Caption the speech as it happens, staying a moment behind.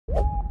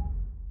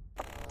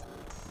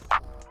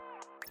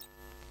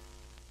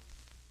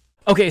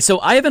Okay, so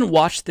I haven't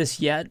watched this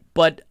yet,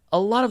 but a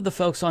lot of the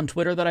folks on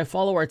Twitter that I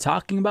follow are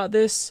talking about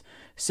this.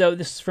 So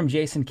this is from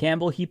Jason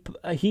Campbell.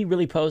 He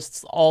really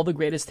posts all the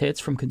greatest hits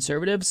from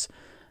conservatives.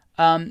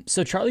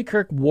 So Charlie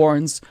Kirk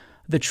warns,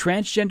 the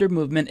transgender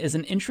movement is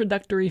an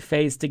introductory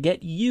phase to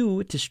get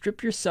you to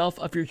strip yourself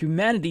of your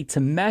humanity to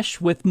mesh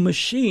with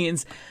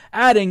machines,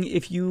 adding,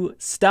 if you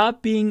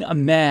stop being a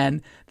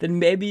man, then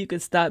maybe you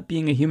could stop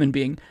being a human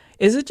being.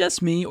 Is it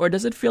just me, or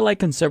does it feel like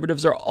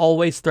conservatives are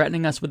always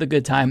threatening us with a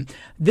good time?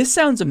 This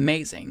sounds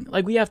amazing.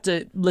 Like, we have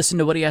to listen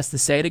to what he has to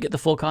say to get the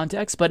full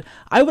context, but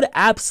I would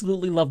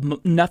absolutely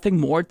love nothing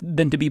more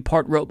than to be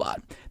part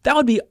robot. That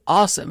would be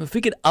awesome. If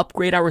we could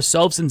upgrade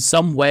ourselves in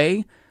some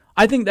way,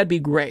 I think that'd be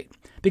great.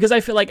 Because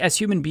I feel like as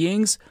human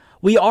beings,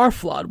 we are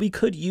flawed. We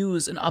could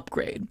use an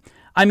upgrade.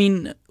 I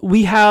mean,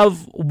 we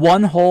have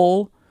one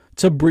hole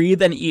to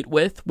breathe and eat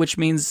with, which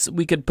means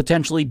we could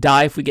potentially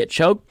die if we get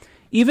choked.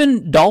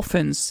 Even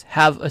dolphins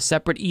have a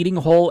separate eating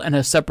hole and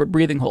a separate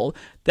breathing hole.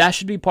 That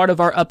should be part of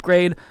our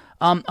upgrade.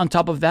 On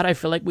top of that, I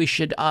feel like we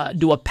should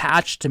do a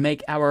patch to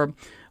make our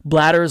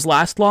bladders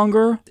last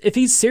longer. If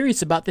he's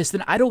serious about this,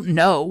 then I don't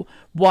know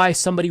why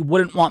somebody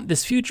wouldn't want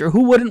this future.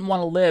 Who wouldn't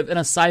want to live in a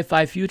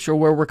sci-fi future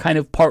where we're kind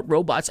of part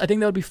robots? I think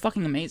that would be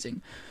fucking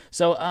amazing.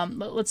 So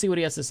let's see what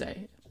he has to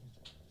say.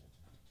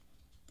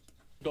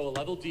 Go a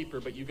level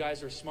deeper, but you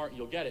guys are smart,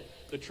 you'll get it.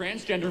 The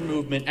transgender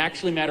movement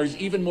actually matters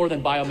even more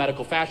than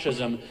biomedical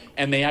fascism,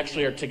 and they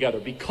actually are together,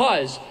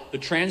 because the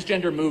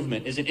transgender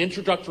movement is an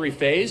introductory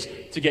phase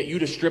to get you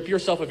to strip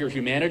yourself of your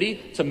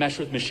humanity to mesh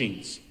with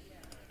machines.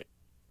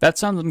 That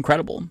sounds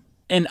incredible.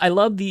 And I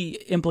love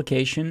the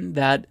implication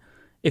that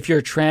if you're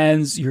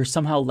trans, you're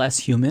somehow less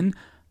human.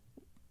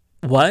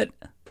 What?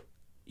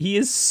 He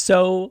is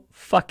so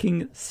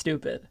fucking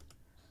stupid.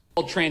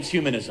 Called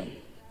transhumanism.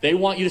 They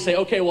want you to say,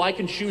 okay, well, I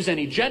can choose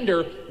any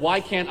gender.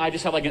 Why can't I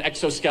just have like an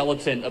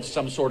exoskeleton of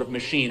some sort of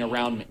machine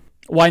around me?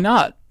 Why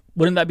not?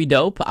 Wouldn't that be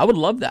dope? I would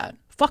love that.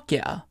 Fuck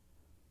yeah.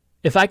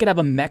 If I could have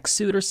a mech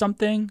suit or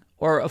something,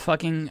 or a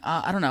fucking,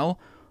 I don't know,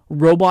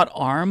 robot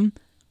arm,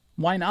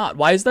 why not?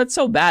 Why is that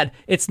so bad?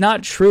 It's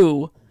not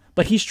true,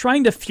 but he's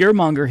trying to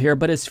fearmonger here,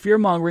 but his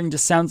fearmongering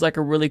just sounds like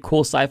a really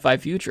cool sci-fi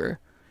future.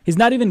 He's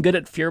not even good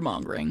at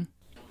fearmongering.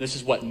 This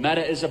is what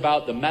meta is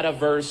about, the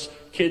metaverse,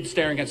 kids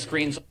staring at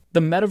screens. The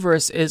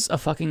metaverse is a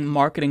fucking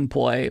marketing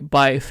ploy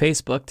by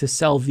Facebook to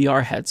sell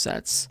VR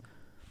headsets.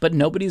 But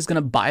nobody's going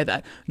to buy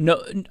that.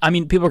 No, I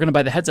mean, people are going to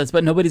buy the headsets,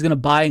 but nobody's going to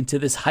buy into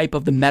this hype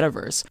of the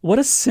metaverse. What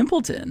a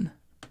simpleton.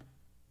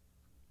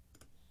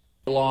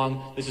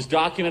 This is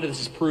documented,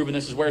 this is proven,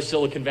 this is where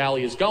Silicon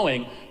Valley is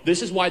going.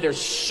 This is why they're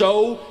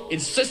so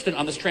insistent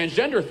on this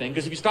transgender thing,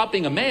 because if you stop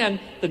being a man,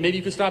 then maybe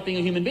you can stop being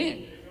a human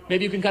being.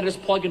 Maybe you can kind of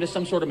just plug into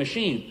some sort of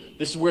machine.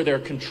 This is where their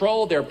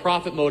control, their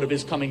profit motive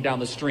is coming down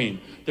the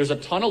stream. There's a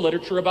ton of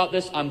literature about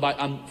this.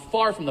 I'm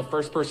far from the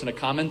first person to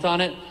comment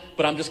on it,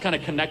 but I'm just kind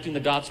of connecting the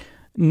dots.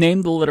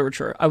 Name the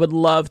literature. I would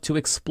love to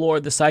explore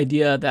this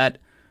idea that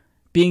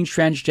being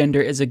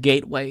transgender is a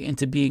gateway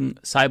into being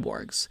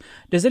cyborgs.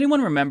 Does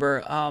anyone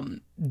remember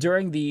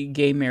during the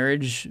gay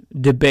marriage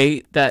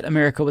debate that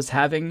America was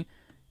having,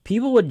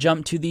 people would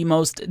jump to the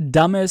most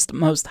dumbest,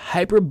 most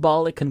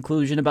hyperbolic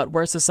conclusion about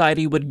where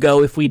society would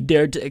go if we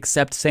dared to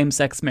accept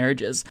same-sex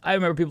marriages. I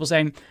remember people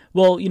saying,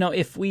 well, you know,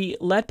 if we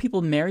let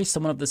people marry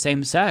someone of the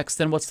same sex,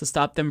 then what's to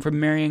stop them from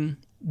marrying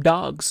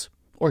dogs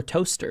or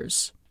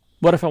toasters?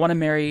 What if I want to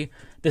marry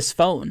this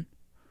phone?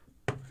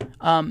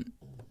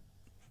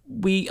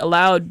 We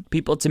allowed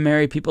people to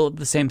marry people of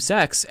the same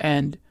sex,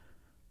 and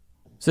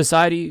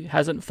society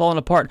hasn't fallen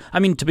apart. I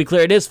mean, to be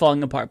clear, it is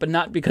falling apart, but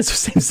not because of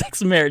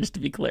same-sex marriage,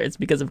 to be clear. It's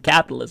because of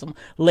capitalism,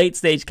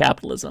 late-stage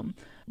capitalism.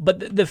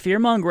 But the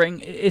fear-mongering,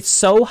 it's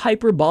so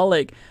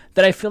hyperbolic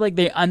that I feel like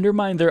they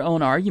undermine their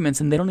own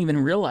arguments and they don't even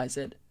realize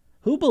it.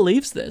 Who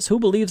believes this? Who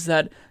believes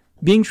that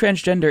being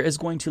transgender is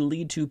going to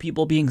lead to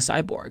people being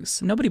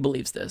cyborgs? Nobody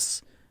believes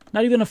this.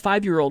 Not even a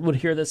 5-year-old would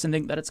hear this and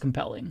think that it's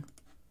compelling.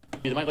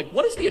 Like,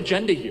 what is the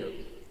agenda here?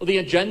 Well, the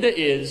agenda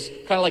is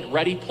kind of like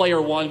Ready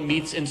Player One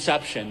meets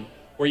Inception,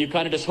 where you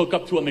kind of just hook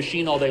up to a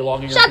machine all day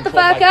long and you're controlled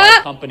by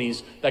 5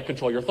 companies that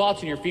control your thoughts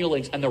and your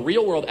feelings, and the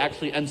real world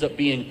actually ends up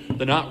being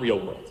the not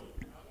real world,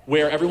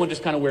 where everyone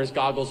just kind of wears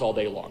goggles all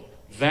day long.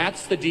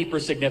 That's the deeper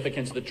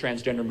significance of the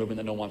transgender movement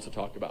that no one wants to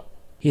talk about.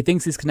 He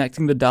thinks he's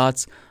connecting the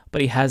dots,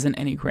 but he hasn't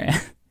any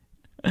grant.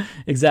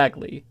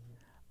 Exactly.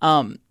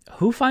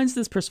 Who finds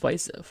this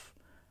persuasive?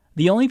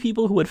 The only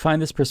people who would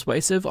find this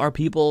persuasive are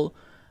people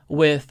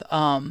with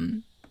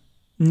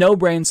no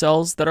brain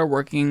cells that are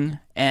working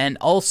and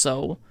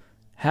also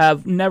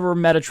have never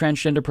met a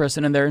transgender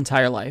person in their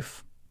entire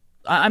life.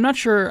 I'm not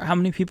sure how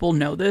many people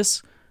know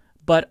this,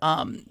 but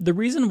the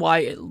reason why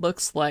it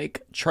looks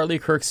like Charlie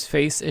Kirk's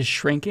face is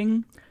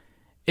shrinking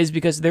is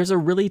because there's a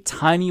really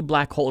tiny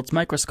black hole. It's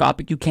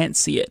microscopic. You can't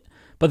see it.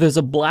 But there's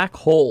a black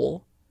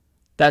hole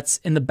that's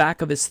in the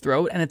back of his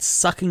throat, and it's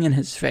sucking in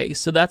his face.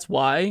 So that's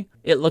why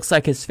it looks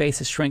like his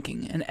face is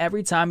shrinking. And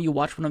every time you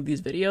watch one of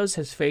these videos,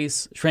 his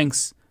face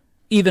shrinks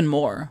even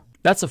more.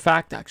 That's a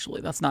fact,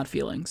 actually. That's not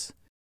feelings.